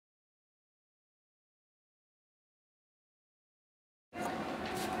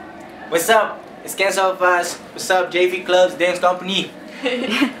What's up? It's Kenzo Alvares. What's up, JVclubsDanceCompany?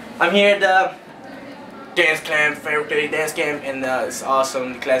 I'm here at the dance camp, favorite dance camp, and it's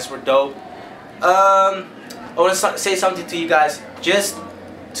awesome. The classes were dope. I want to say something to you guys. Just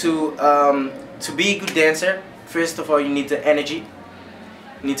to be a good dancer, first of all, you need the energy.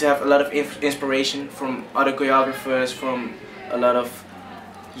 You need to have a lot of inspiration from other choreographers, from a lot of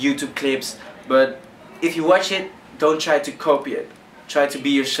YouTube clips. But if you watch it, don't try to copy it. Try to be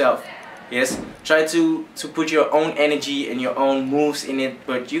yourself. Yes, try to put your own energy and your own moves in it,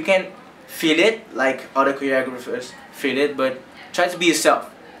 but you can feel it like other choreographers feel it, but try to be yourself.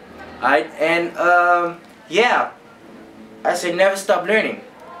 Alright, and yeah, I say never stop learning.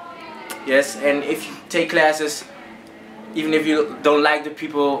 Yes, and if you take classes, even if you don't like the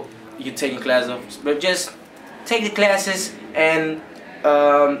people you're taking classes of, but just take the classes and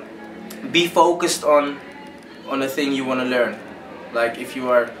be focused on the thing you want to learn. Like if you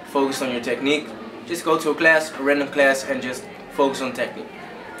are focused on your technique, just go to a class, a random class, and just focus on technique.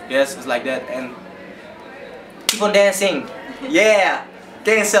 Yes, it's like that, and keep on dancing. Yeah,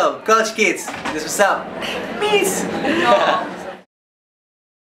 Kenzo, coach kids, this is what's up. Peace.